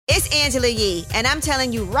It's Angela Yee, and I'm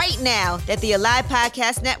telling you right now that the Alive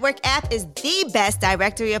Podcast Network app is the best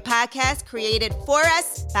directory of podcasts created for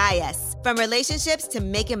us, by us. From relationships to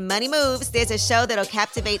making money moves, there's a show that'll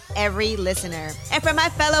captivate every listener. And for my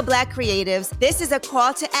fellow Black creatives, this is a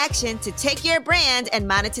call to action to take your brand and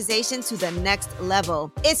monetization to the next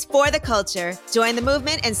level. It's for the culture. Join the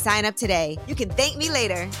movement and sign up today. You can thank me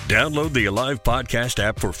later. Download the Alive Podcast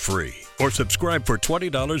app for free or subscribe for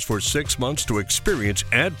 $20 for 6 months to experience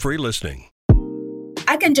ad-free listening.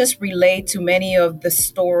 I can just relate to many of the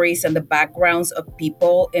stories and the backgrounds of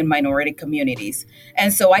people in minority communities.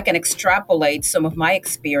 And so I can extrapolate some of my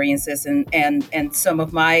experiences and some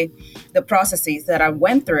of the processes that I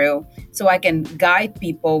went through so I can guide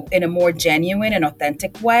people in a more genuine and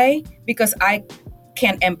authentic way because I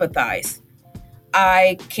can empathize.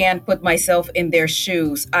 I can put myself in their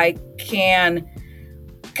shoes. I can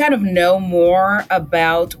kind of know more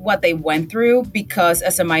about what they went through because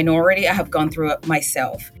as a minority, I have gone through it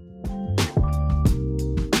myself.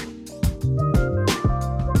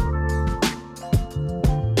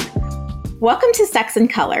 Welcome to Sex and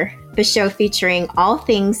Color, the show featuring all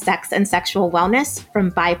things sex and sexual wellness from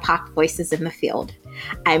BIPOC voices in the field.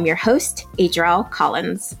 I am your host, Adrielle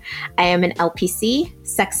Collins. I am an LPC,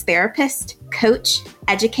 sex therapist, coach,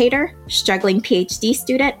 educator, struggling PhD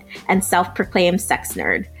student, and self-proclaimed sex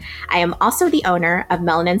nerd. I am also the owner of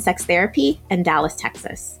Melanin Sex Therapy in Dallas,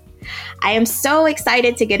 Texas. I am so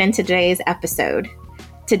excited to get into today's episode.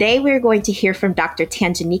 Today, we're going to hear from Dr.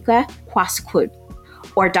 Tanginika Cuascud,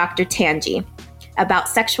 or Dr. Tangi, about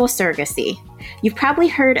sexual surrogacy. You've probably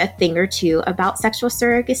heard a thing or two about sexual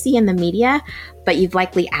surrogacy in the media, but you've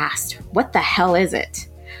likely asked, what the hell is it?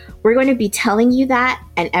 We're going to be telling you that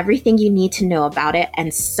and everything you need to know about it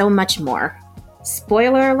and so much more.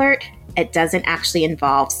 Spoiler alert, it doesn't actually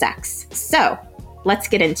involve sex. So let's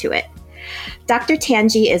get into it. Dr.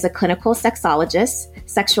 Tangi is a clinical sexologist,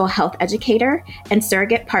 sexual health educator, and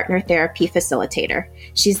surrogate partner therapy facilitator.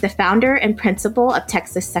 She's the founder and principal of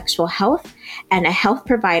Texas Sexual Health and a health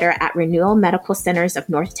provider at Renewal Medical Centers of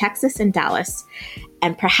North Texas and Dallas.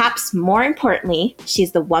 And perhaps more importantly,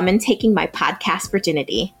 she's the woman taking my podcast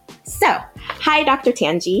virginity. So, hi, Dr.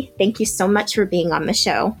 Tangi. Thank you so much for being on the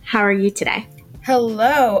show. How are you today?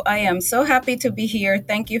 Hello, I am so happy to be here.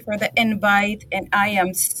 Thank you for the invite. And I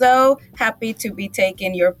am so happy to be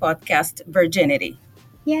taking your podcast virginity.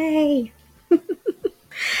 Yay.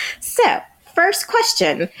 So, first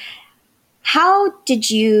question. How did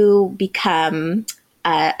you become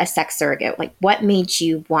a sex surrogate? Like, what made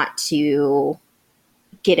you want to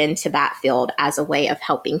get into that field as a way of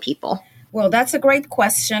helping people? Well, that's a great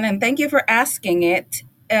question. And thank you for asking it.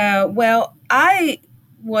 I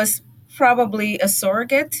was probably a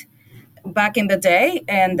surrogate back in the day,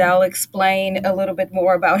 and I'll explain a little bit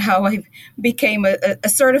more about how I became a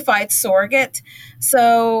certified surrogate.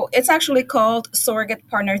 So it's actually called surrogate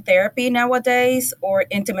partner therapy nowadays, or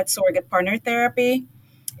intimate surrogate partner therapy.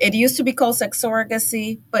 It used to be called sex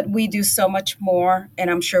surrogacy, but we do so much more,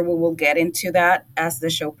 and I'm sure we will get into that as the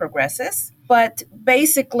show progresses. But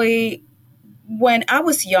basically, when I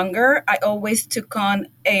was younger, I always took on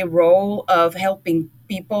a role of helping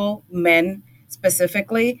people, men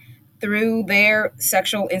specifically, through their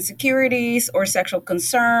sexual insecurities or sexual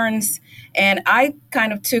concerns. And I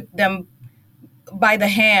kind of took them by the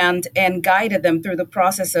hand and guided them through the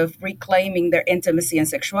process of reclaiming their intimacy and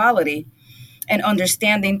sexuality and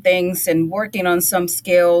understanding things and working on some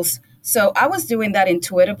skills. So I was doing that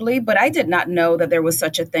intuitively, but I did not know that there was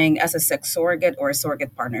such a thing as a sex surrogate or a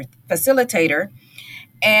surrogate partner facilitator.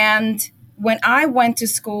 And when I went to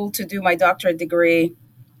school to do my doctorate degree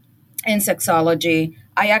in sexology,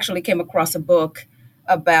 I actually came across a book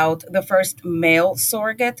about the first male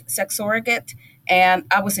surrogate, sex surrogate, and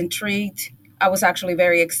I was intrigued. I was actually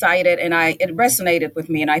very excited, and it resonated with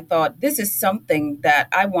me. And I thought, this is something that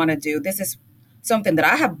I want to do. This is something that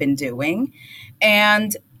I have been doing.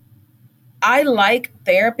 And I like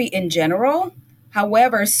therapy in general.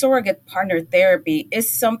 However, surrogate partner therapy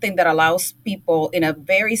is something that allows people in a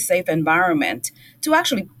very safe environment to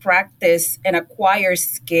actually practice and acquire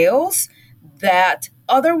skills that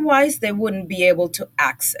otherwise they wouldn't be able to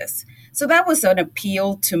access. So that was an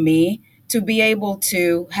appeal to me, to be able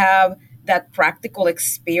to have that practical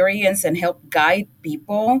experience and help guide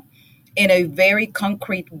people in a very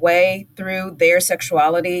concrete way through their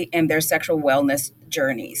sexuality and their sexual wellness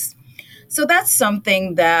journeys. So that's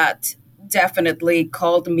something that definitely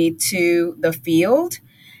called me to the field.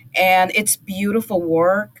 And it's beautiful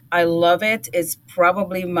work. I love it. It's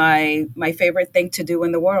probably my favorite thing to do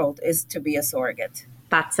in the world is to be a surrogate.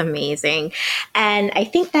 That's amazing. And I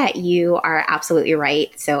think that you are absolutely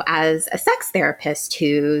right. So, as a sex therapist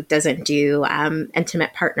who doesn't do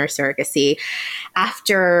intimate partner surrogacy,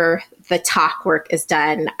 after the talk work is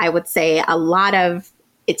done, I would say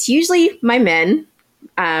it's usually my men,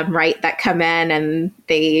 right, that come in and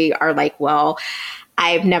they are like, well,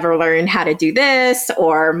 I've never learned how to do this,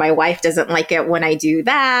 or my wife doesn't like it when I do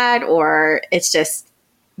that, or it's just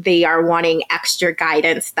they are wanting extra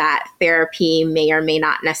guidance that therapy may or may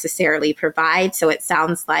not necessarily provide. So it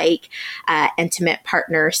sounds like intimate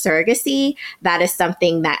partner surrogacy, that is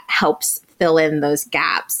something that helps fill in those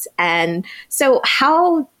gaps. And so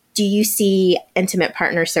how do you see intimate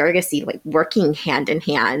partner surrogacy like working hand in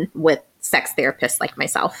hand with sex therapists like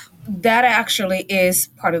myself? That actually is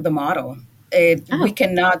part of the model. We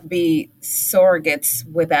cannot be surrogates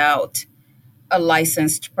without a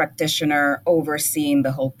licensed practitioner overseeing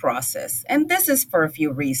the whole process. And this is for a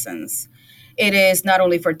few reasons. It is not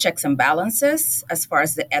only for checks and balances as far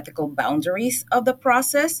as the ethical boundaries of the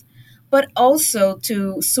process, but also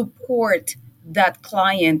to support that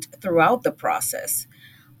client throughout the process.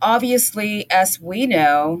 Obviously, as we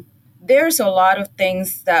know, there's a lot of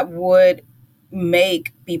things that would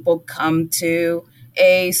make people come to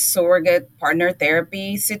a surrogate partner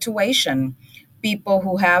therapy situation. People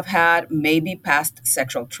who have had maybe past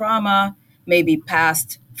sexual trauma, maybe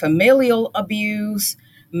past familial abuse,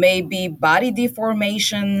 maybe body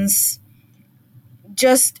deformations,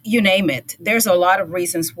 just you name it. There's a lot of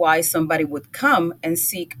reasons why somebody would come and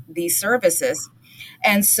seek these services.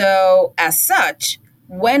 And so, as such,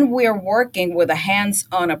 when we're working with a hands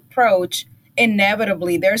on approach,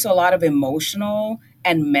 inevitably there's a lot of emotional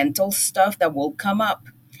and mental stuff that will come up.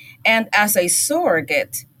 And as a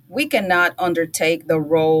surrogate, we cannot undertake the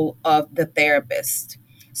role of the therapist.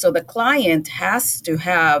 So the client has to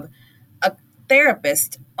have a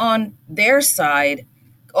therapist on their side,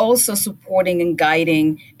 also supporting and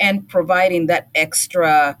guiding and providing that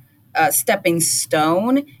extra stepping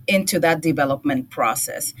stone into that development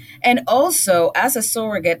process. And also, as a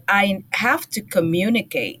surrogate, I have to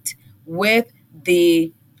communicate with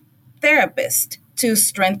the therapist to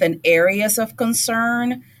strengthen areas of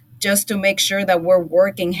concern, just to make sure that we're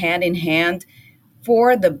working hand in hand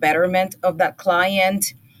for the betterment of that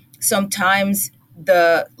client. Sometimes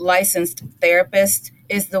the licensed therapist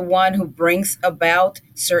is the one who brings about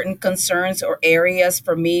certain concerns or areas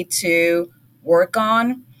for me to work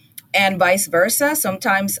on, and vice versa.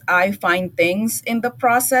 Sometimes I find things in the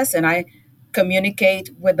process and I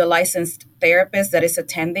communicate with the licensed therapist that is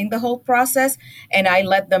attending the whole process, and I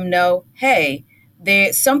let them know, hey,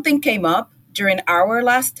 something came up during our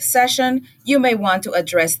last session. You may want to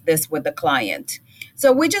address this with the client.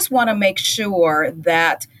 So we just want to make sure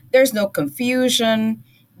that there's no confusion,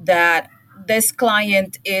 that this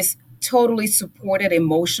client is totally supported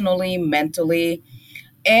emotionally, mentally,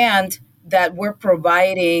 and that we're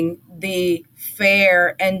providing the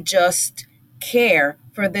fair and just care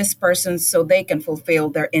for this person so they can fulfill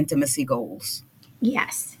their intimacy goals.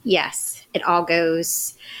 Yes, yes. It all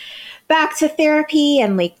goes back to therapy,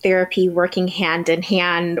 and like therapy working hand in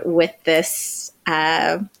hand with this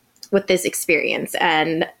experience.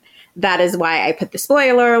 And that is why I put the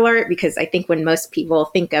spoiler alert, because I think when most people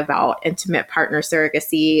think about intimate partner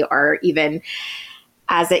surrogacy, or even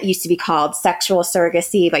as it used to be called, sexual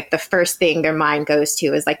surrogacy, like the first thing their mind goes to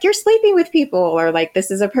is like, you're sleeping with people, or like,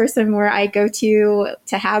 this is a person where I go to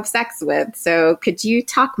have sex with. So could you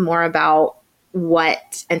talk more about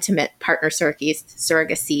what intimate partner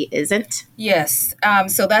surrogacy isn't? Yes.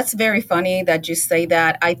 So that's very funny that you say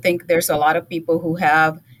that. I think there's a lot of people who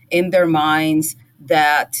have in their minds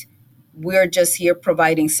that we're just here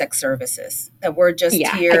providing sex services, that we're just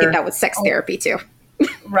here. I think that was sex therapy too.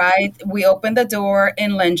 Right. We open the door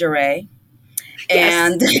in lingerie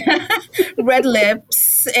and red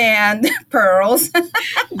lips and pearls.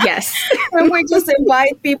 Yes. And we just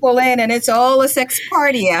invite people in, and it's all a sex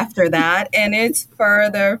party after that. And it's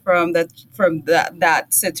further from that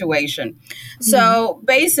situation. Mm-hmm. So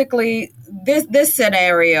basically, this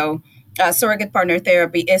scenario, surrogate partner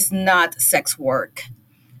therapy, is not sex work.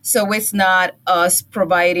 So it's not us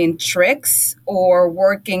providing tricks or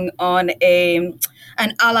working on an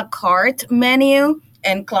a la carte menu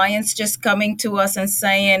and clients just coming to us and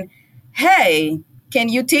saying, hey, can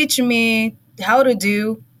you teach me how to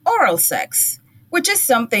do oral sex? Which is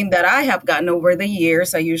something that I have gotten over the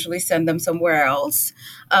years. I usually send them somewhere else.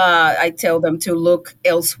 I tell them to look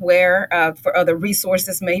elsewhere for other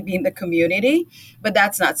resources, maybe in the community, but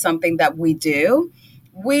that's not something that we do.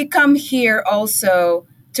 We come here also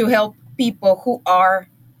to help people who are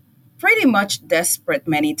pretty much desperate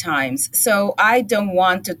many times. So I don't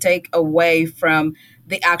want to take away from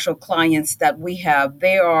the actual clients that we have.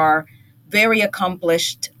 They are very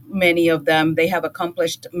accomplished, many of them. They have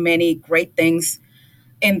accomplished many great things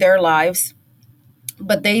in their lives,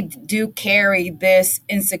 but they do carry this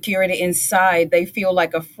insecurity inside. They feel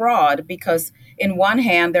like a fraud because, in one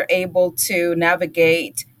hand, they're able to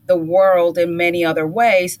navigate the world in many other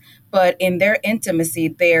ways, but in their intimacy,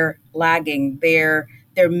 they're lagging. They're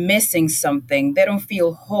missing something. They don't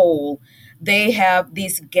feel whole. They have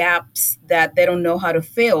these gaps that they don't know how to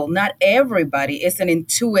fill. Not everybody is an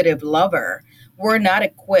intuitive lover. We're not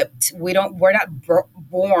equipped. We're not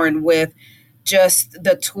born with just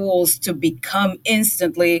the tools to become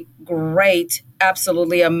instantly great,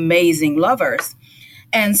 absolutely amazing lovers.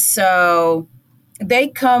 And so they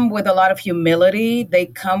come with a lot of humility. They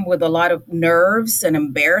come with a lot of nerves and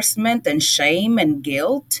embarrassment and shame and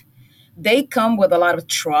guilt. They come with a lot of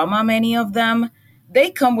trauma, many of them. They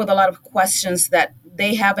come with a lot of questions that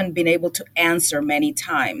they haven't been able to answer many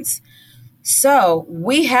times. So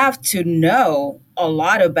we have to know a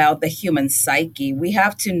lot about the human psyche. We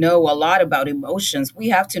have to know a lot about emotions. We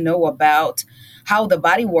have to know about how the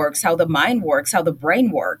body works, how the mind works, how the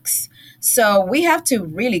brain works. So we have to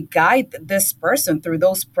really guide this person through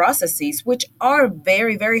those processes, which are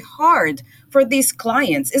very, very hard for these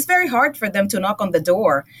clients. It's very hard for them to knock on the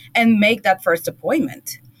door and make that first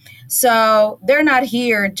appointment. So they're not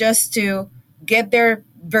here just to get their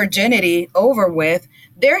virginity over with.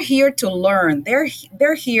 They're here to learn.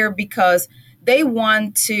 They're here because they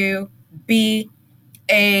want to be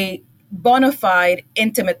a bona fide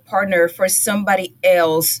intimate partner for somebody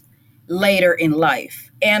else later in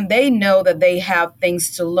life. And they know that they have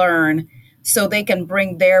things to learn so they can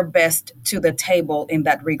bring their best to the table in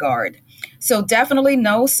that regard. So definitely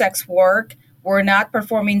no sex work. We're not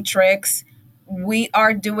performing tricks. We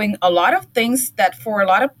are doing a lot of things that for a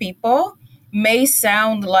lot of people may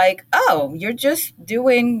sound like, oh, you're just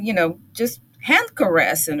doing, just hand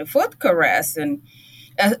caress and a foot caress and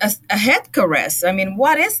a head caress. I mean,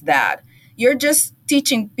 what is that? You're just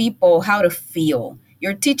teaching people how to feel.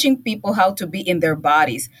 You're teaching people how to be in their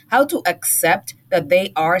bodies, how to accept that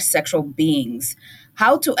they are sexual beings,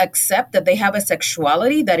 how to accept that they have a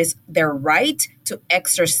sexuality that is their right to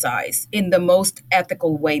exercise in the most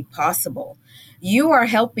ethical way possible. You are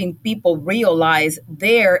helping people realize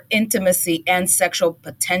their intimacy and sexual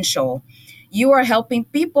potential. You are helping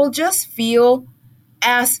people just feel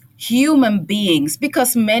as human beings,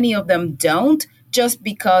 because many of them don't, just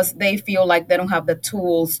because they feel like they don't have the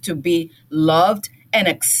tools to be loved and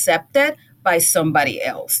accepted by somebody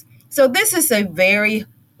else. So this is a very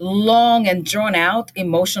long and drawn out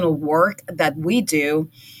emotional work that we do,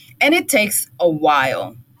 and it takes a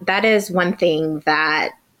while. That is one thing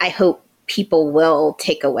that I hope people will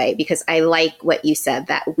take away, because I like what you said,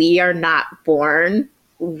 that we are not born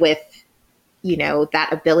with, that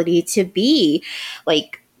ability to be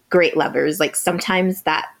like great lovers. Like sometimes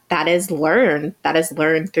that is learned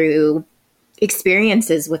through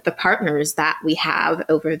experiences with the partners that we have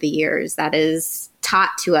over the years. That is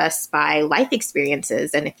taught to us by life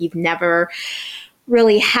experiences. And if you've never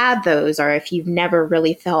really had those, or if you've never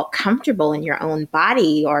really felt comfortable in your own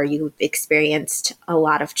body, or you've experienced a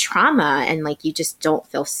lot of trauma and like you just don't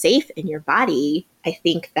feel safe in your body, I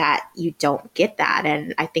think that you don't get that.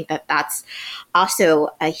 And I think that that's also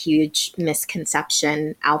a huge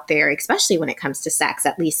misconception out there, especially when it comes to sex,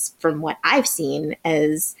 at least from what I've seen,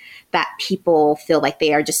 is that people feel like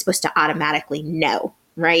they are just supposed to automatically know,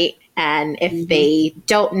 right? And if they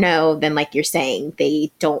don't know, then like you're saying,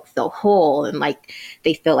 they don't feel whole and like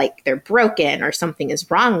they feel like they're broken or something is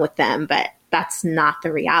wrong with them, but that's not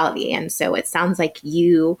the reality. And so it sounds like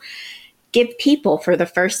you give people for the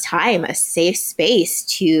first time a safe space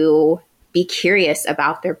to be curious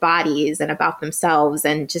about their bodies and about themselves,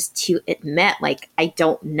 and just to admit, like, I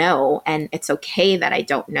don't know, and it's okay that I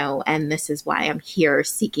don't know, and this is why I'm here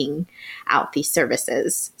seeking out these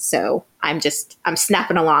services. So I'm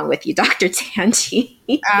snapping along with you, Dr. Tangi.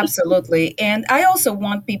 Absolutely. And I also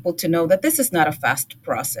want people to know that this is not a fast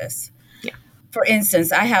process. Yeah. For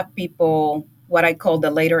instance, I have people, what I call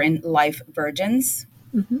the later in life virgins,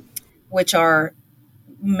 which are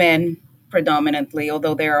men predominantly,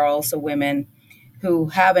 although there are also women who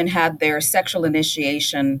haven't had their sexual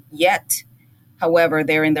initiation yet. However,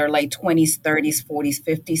 they're in their late 20s, 30s, 40s,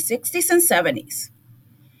 50s, 60s, and 70s.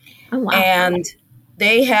 Oh, wow. And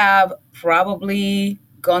they have probably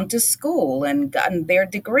gone to school and gotten their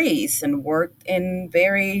degrees and worked in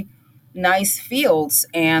very nice fields,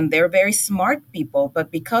 and they're very smart people.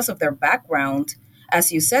 But because of their background,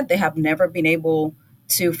 as you said, they have never been able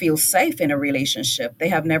to feel safe in a relationship. They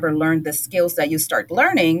have never learned the skills that you start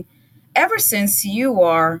learning ever since you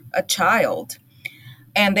are a child.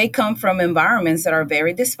 And they come from environments that are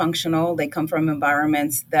very dysfunctional. They come from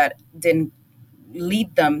environments that didn't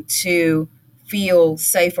lead them to feel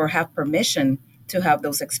safe or have permission to have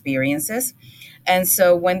those experiences. And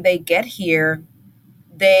so when they get here,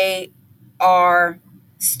 they are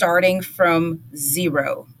starting from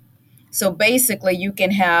zero. So basically, you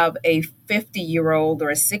can have a 50-year-old or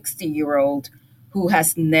a 60-year-old who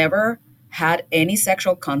has never had any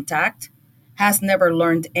sexual contact, has never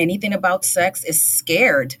learned anything about sex, is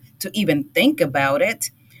scared to even think about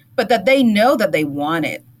it, but that they know that they want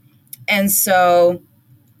it. And so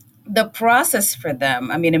the process for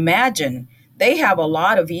them, I mean, imagine they have a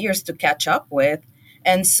lot of years to catch up with.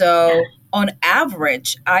 And so on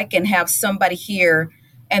average, I can have somebody here,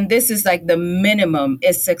 and this is like the minimum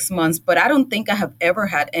is 6 months, but I don't think I have ever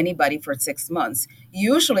had anybody for 6 months.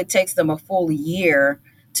 Usually it takes them a full year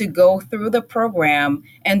to go through the program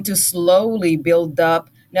and to slowly build up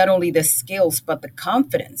not only the skills, but the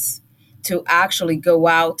confidence to actually go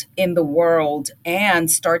out in the world and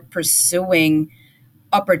start pursuing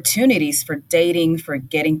opportunities for dating, for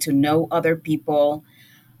getting to know other people.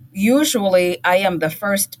 Usually, I am the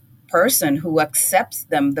first person who accepts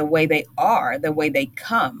them the way they are, the way they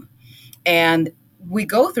come. And we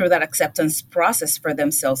go through that acceptance process for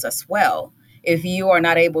themselves as well. If you are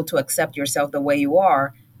not able to accept yourself the way you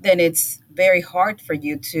are, then it's very hard for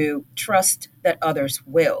you to trust that others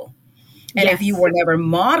will. And if you were never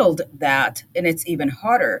modeled that, and it's even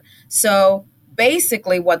harder. So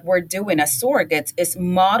basically, what we're doing as surrogates is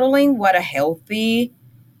modeling what a healthy,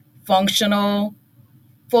 functional,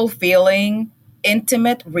 fulfilling,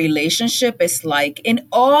 intimate relationship is like in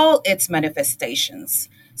all its manifestations.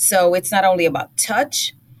 So it's not only about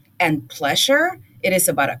touch and pleasure, it is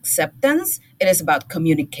about acceptance, it is about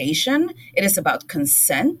communication, it is about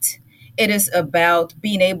consent, it is about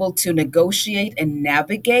being able to negotiate and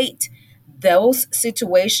navigate those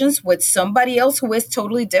situations with somebody else who is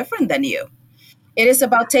totally different than you. It is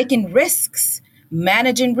about taking risks,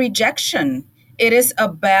 managing rejection. It is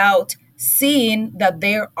about seeing that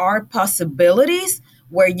there are possibilities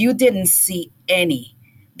where you didn't see any,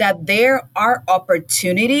 that there are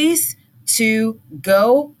opportunities to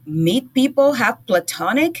go meet people, have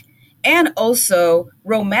platonic and also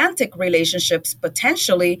romantic relationships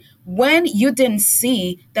potentially when you didn't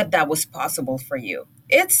see that that was possible for you.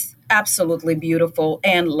 It's absolutely beautiful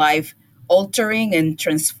and life altering and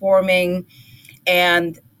transforming.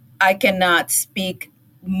 And I cannot speak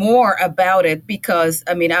more about it because,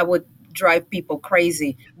 I mean, I would drive people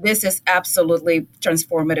crazy. This is absolutely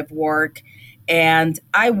transformative work. And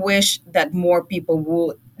I wish that more people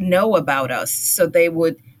would know about us so they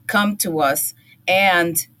would come to us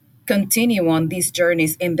and continue on these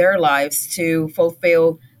journeys in their lives to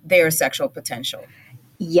fulfill their sexual potential.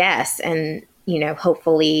 Yes. And,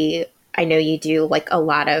 hopefully, I know you do like a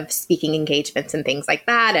lot of speaking engagements and things like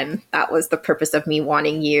that. And that was the purpose of me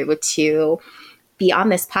wanting you to be on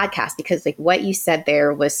this podcast, because like what you said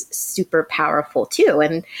there was super powerful too.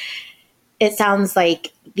 And it sounds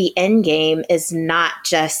like the end game is not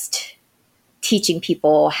just teaching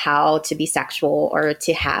people how to be sexual or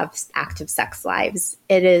to have active sex lives.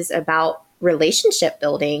 It is about relationship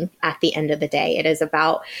building at the end of the day. It is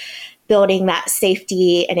about building that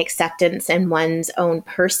safety and acceptance in one's own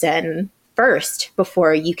person first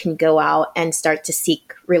before you can go out and start to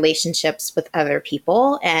seek relationships with other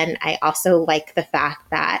people. And I also like the fact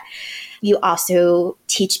that you also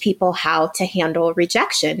teach people how to handle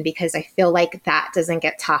rejection, because I feel like that doesn't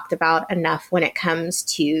get talked about enough when it comes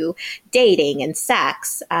to dating and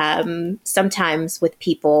sex. Sometimes with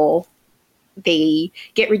people, they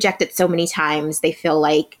get rejected so many times, they feel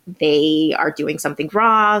like they are doing something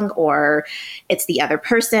wrong, or it's the other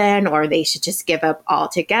person, or they should just give up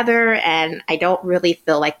altogether. And I don't really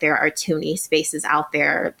feel like there are too many spaces out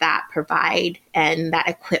there that provide and that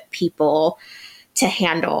equip people to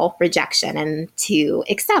handle rejection and to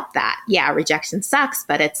accept that, yeah, rejection sucks,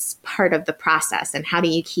 but it's part of the process. And how do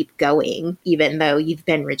you keep going even though you've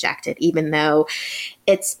been rejected, even though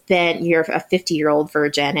you're a 50-year-old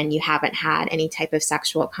virgin and you haven't had any type of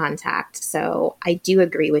sexual contact? So I do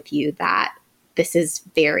agree with you that this is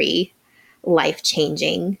very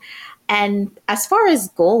life-changing. And as far as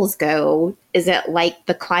goals go, is it like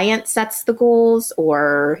the client sets the goals,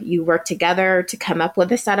 or you work together to come up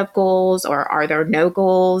with a set of goals, or are there no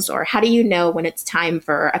goals? Or how do you know when it's time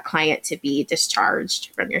for a client to be discharged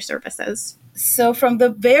from your services? So from the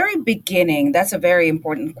very beginning, that's a very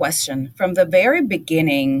important question. From the very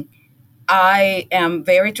beginning, I am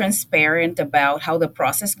very transparent about how the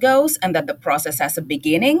process goes and that the process has a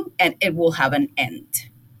beginning and it will have an end.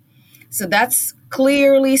 So that's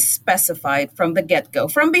clearly specified from the get-go,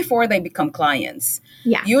 from before they become clients.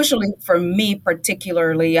 Yeah. Usually for me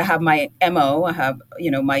particularly, I have my MO, I have,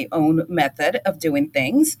 my own method of doing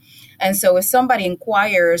things. And so if somebody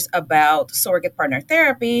inquires about surrogate partner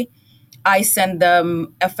therapy, I send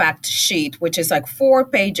them a fact sheet, which is like 4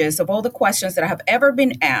 pages of all the questions that have ever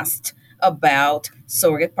been asked about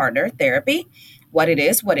surrogate partner therapy, what it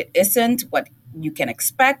is, what it isn't, what you can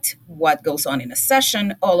expect, what goes on in a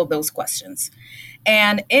session, all of those questions.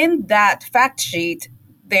 And in that fact sheet,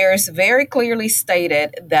 there's very clearly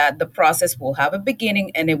stated that the process will have a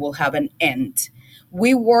beginning and it will have an end.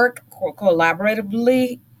 We work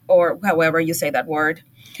collaboratively, or however you say that word,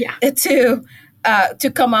 Yeah.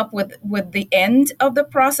 to come up with the end of the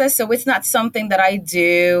process. So it's not something that I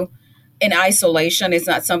do in isolation. It's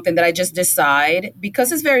not something that I just decide,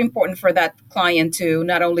 because it's very important for that client to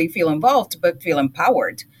not only feel involved, but feel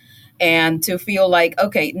empowered and to feel like,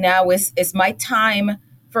 okay, now is my time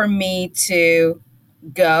for me to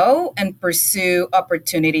go and pursue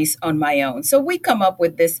opportunities on my own. So we come up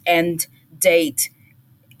with this end date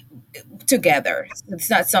together. It's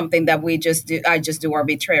not something that I just do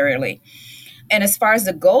arbitrarily. And as far as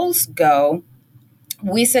the goals go,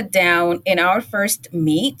 we sit down in our first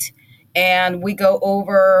meet and we go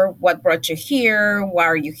over what brought you here, why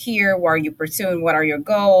are you here, why are you pursuing, what are your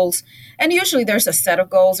goals. And usually there's a set of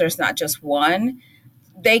goals, there's not just one.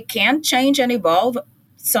 They can change and evolve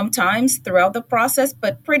sometimes throughout the process,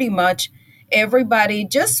 but pretty much everybody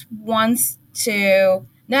just wants to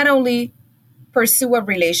not only pursue a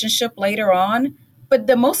relationship later on, but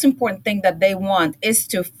the most important thing that they want is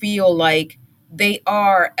to feel like they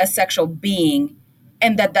are a sexual being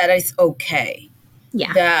and that is okay.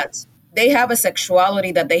 Yeah. That they have a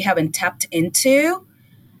sexuality that they haven't tapped into,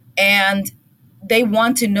 and they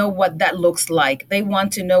want to know what that looks like. They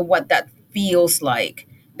want to know what that feels like.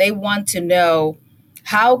 They want to know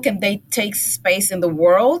how can they take space in the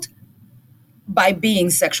world by being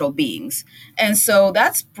sexual beings. And so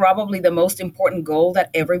that's probably the most important goal that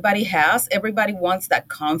everybody has. Everybody wants that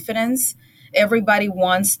confidence. Everybody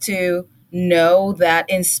wants to know that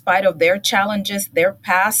in spite of their challenges, their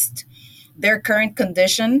past, their current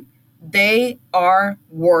condition, they are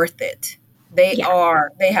worth it. They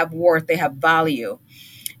have worth, they have value.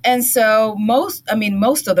 And so most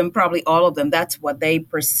of them, probably all of them, that's what they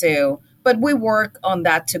pursue. But we work on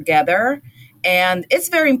that together. And it's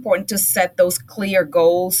very important to set those clear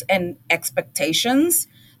goals and expectations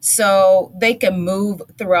so they can move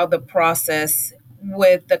throughout the process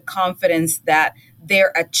with the confidence that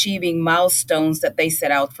they're achieving milestones that they set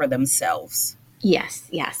out for themselves. Yes,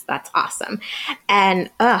 that's awesome. And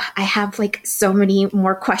I have like so many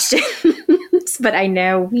more questions, but I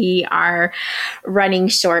know we are running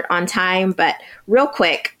short on time. But real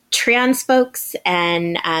quick, trans folks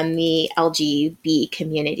and the LGBT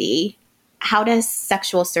community, how does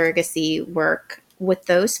sexual surrogacy work with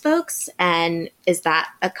those folks? And is that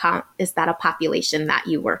a population that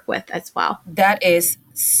you work with as well? That is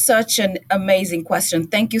such an amazing question.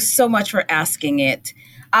 Thank you so much for asking it.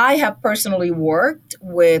 I have personally worked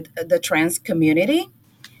with the trans community,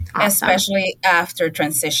 awesome, especially after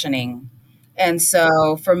transitioning. And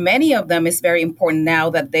so for many of them, it's very important now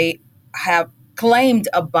that they have claimed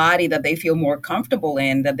a body that they feel more comfortable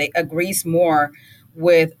in, that they agrees more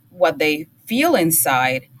with what they feel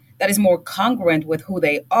inside, that is more congruent with who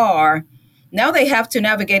they are. Now they have to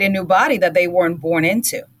navigate a new body that they weren't born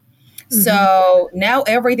into. Mm-hmm. So now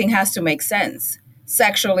everything has to make sense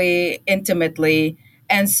sexually, intimately.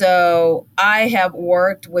 And so I have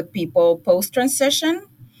worked with people post-transition.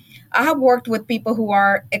 I have worked with people who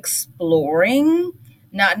are exploring,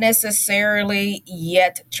 not necessarily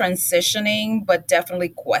yet transitioning, but definitely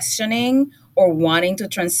questioning or wanting to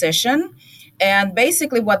transition. And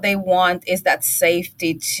basically what they want is that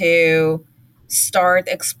safety to start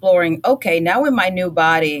exploring, okay, now in my new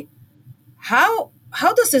body, how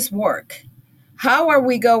does this work? How are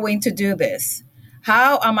we going to do this?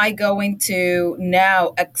 How am I going to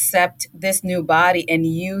now accept this new body and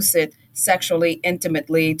use it sexually,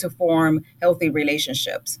 intimately to form healthy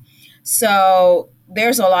relationships? So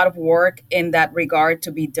there's a lot of work in that regard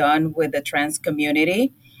to be done with the trans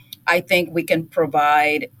community. I think we can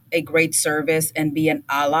provide a great service and be an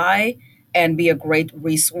ally and be a great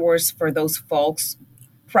resource for those folks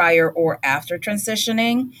prior or after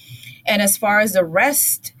transitioning. And as far as the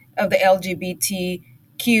rest of the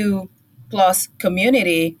LGBTQ plus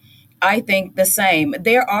community, I think the same.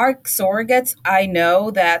 There are surrogates I know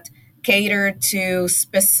that cater to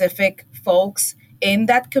specific folks in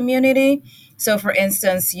that community. So for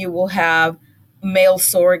instance, you will have male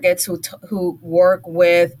surrogates who work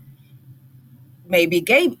with maybe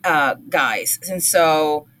gay guys. And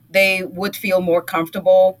so they would feel more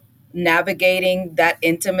comfortable navigating that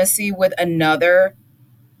intimacy with another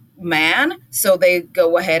man. So they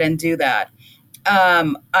go ahead and do that.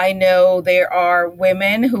 I know there are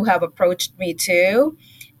women who have approached me too.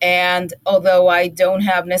 And although I don't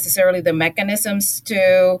have necessarily the mechanisms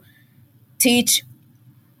to teach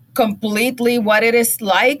completely what it is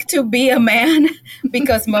like to be a man,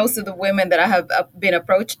 because most of the women that I have been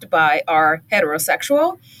approached by are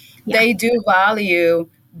heterosexual, they do value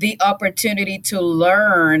the opportunity to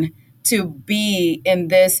learn to be in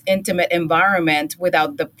this intimate environment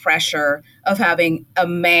without the pressure of having a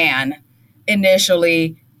man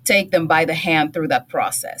initially take them by the hand through that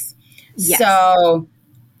process. Yes. So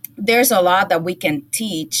there's a lot that we can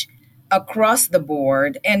teach across the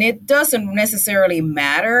board, and it doesn't necessarily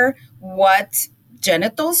matter what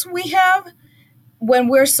genitals we have when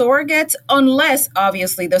we're surrogates, unless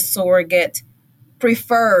obviously the surrogate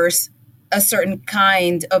prefers a certain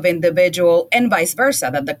kind of individual and vice versa,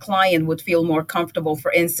 that the client would feel more comfortable.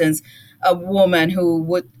 For instance, a woman who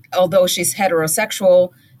would, although she's heterosexual,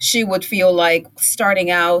 she would feel like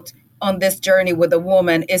starting out on this journey with a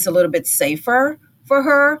woman is a little bit safer for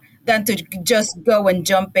her than to just go and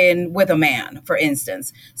jump in with a man, for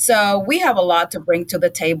instance. So we have a lot to bring to the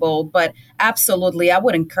table, but absolutely, I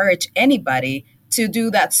would encourage anybody to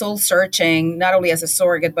do that soul searching, not only as a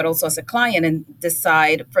surrogate, but also as a client, and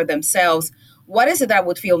decide for themselves, what is it that I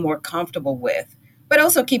would feel more comfortable with? But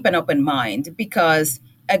also keep an open mind, because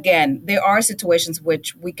again, there are situations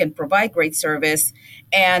which we can provide great service,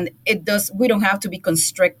 and we don't have to be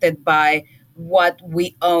constricted by what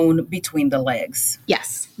we own between the legs.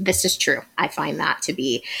 Yes, this is true. I find that to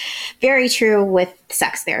be very true with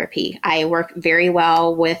sex therapy. I work very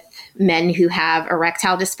well with men who have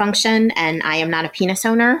erectile dysfunction, and I am not a penis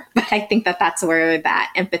owner, but I think that that's where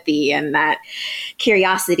that empathy and that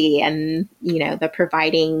curiosity and, the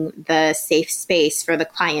providing the safe space for the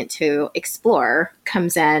client to explore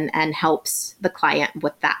comes in and helps the client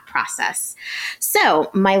with that process.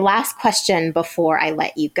 So my last question before I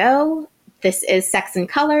let you go, this is Sex and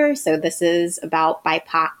Color. So this is about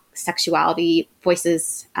BIPOC sexuality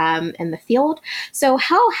voices in the field. So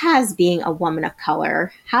how has being a woman of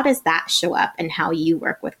color, how does that show up in how you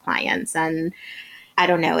work with clients? And I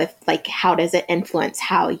don't know how does it influence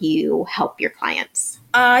how you help your clients?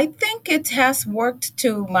 I think it has worked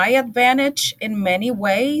to my advantage in many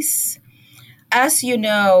ways. As you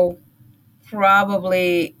know,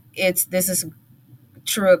 probably this is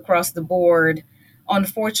true across the board.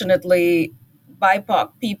 Unfortunately,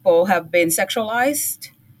 BIPOC people have been sexualized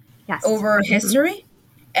over history.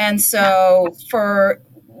 And so for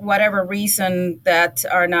whatever reason that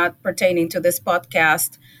are not pertaining to this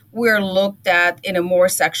podcast, we're looked at in a more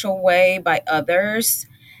sexual way by others.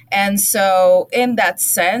 And so in that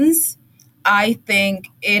sense, I think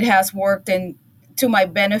it has worked to my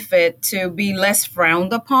benefit to be less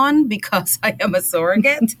frowned upon because I am a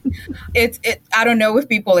surrogate. I don't know if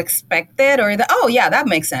people expect it or that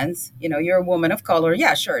makes sense. You're a woman of color.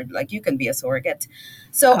 Yeah, sure. You can be a surrogate.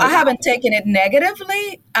 So I haven't taken it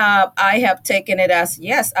negatively. I have taken it as,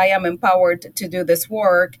 yes, I am empowered to do this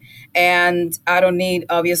work, and I don't need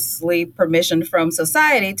obviously permission from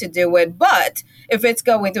society to do it. But if it's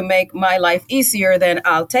going to make my life easier, then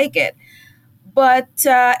I'll take it. But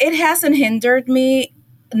it hasn't hindered me,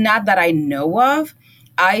 not that I know of.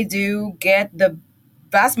 I do get the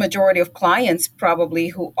vast majority of clients probably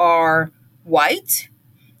who are white.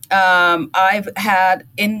 I've had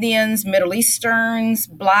Indians, Middle Easterns,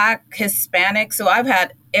 Black, Hispanic. So I've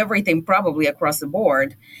had everything probably across the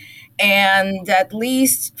board. And at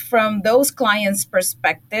least from those clients'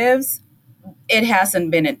 perspectives, it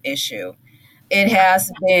hasn't been an issue. It has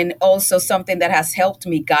been also something that has helped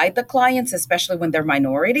me guide the clients, especially when they're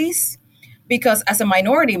minorities. Because as a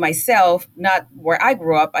minority myself, not where I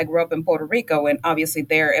grew up in Puerto Rico, and obviously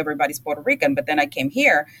there everybody's Puerto Rican, but then I came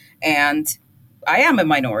here and I am a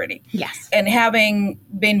minority. Yes. And having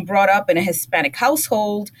been brought up in a Hispanic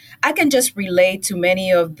household, I can just relate to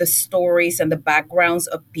many of the stories and the backgrounds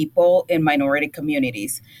of people in minority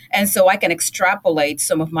communities. And so I can extrapolate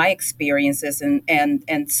some of my experiences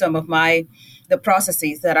and some of the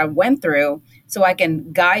processes that I went through, so I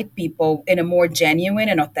can guide people in a more genuine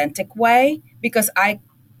and authentic way, because I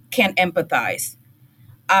can empathize.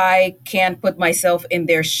 I can put myself in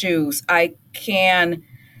their shoes. I can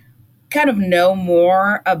kind of know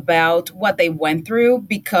more about what they went through,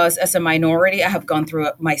 because as a minority, I have gone through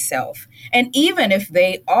it myself. And even if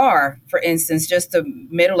they are, for instance, just a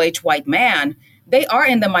middle-aged white man, they are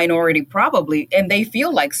in the minority probably, and they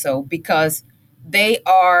feel like so because they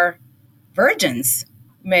are virgins.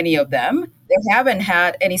 many of them. They haven't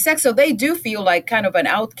had any sex, so they do feel like kind of an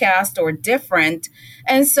outcast or different.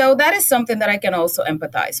 And so that is something that I can also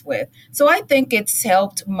empathize with. So I think it's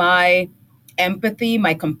helped my empathy,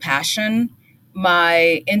 my compassion,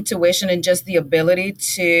 my intuition, and just the ability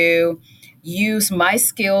to use my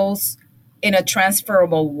skills in a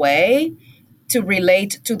transferable way to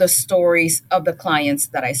relate to the stories of the clients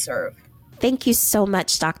that I serve. Thank you so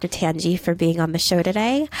much, Dr. Tangi, for being on the show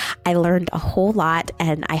today. I learned a whole lot,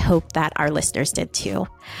 and I hope that our listeners did too.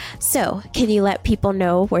 So, can you let people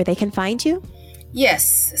know where they can find you?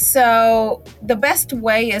 Yes. So the best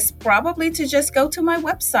way is probably to just go to my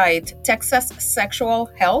website,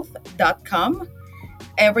 texassexualhealth.com.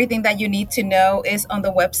 Everything that you need to know is on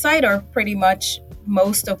the website, or pretty much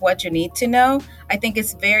most of what you need to know. I think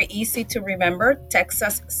it's very easy to remember,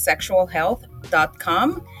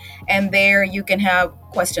 texassexualhealth.com. And there you can have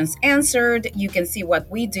questions answered, you can see what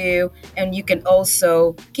we do, and you can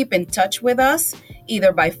also keep in touch with us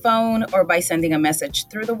either by phone or by sending a message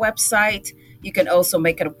through the website. You can also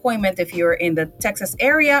make an appointment if you're in the Texas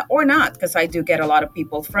area or not, because I do get a lot of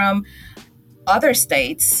people from other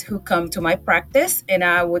states who come to my practice, and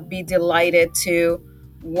I would be delighted to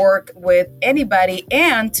work with anybody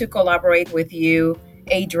and to collaborate with you,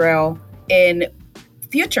 Adriel, in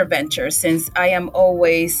future ventures, since I am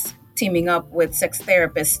always teaming up with sex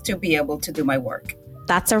therapists to be able to do my work.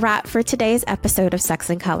 That's a wrap for today's episode of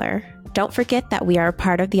Sex and Color. Don't forget that we are a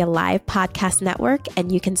part of the Alive Podcast Network,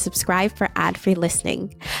 and you can subscribe for ad-free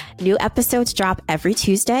listening. New episodes drop every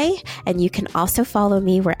Tuesday, and you can also follow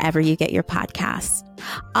me wherever you get your podcasts.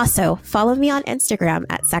 Also, follow me on Instagram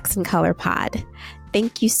at Sex and Color Pod.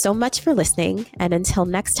 Thank you so much for listening, and until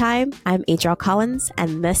next time, I'm Adriel Collins,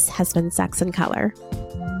 and this has been Sex and Color.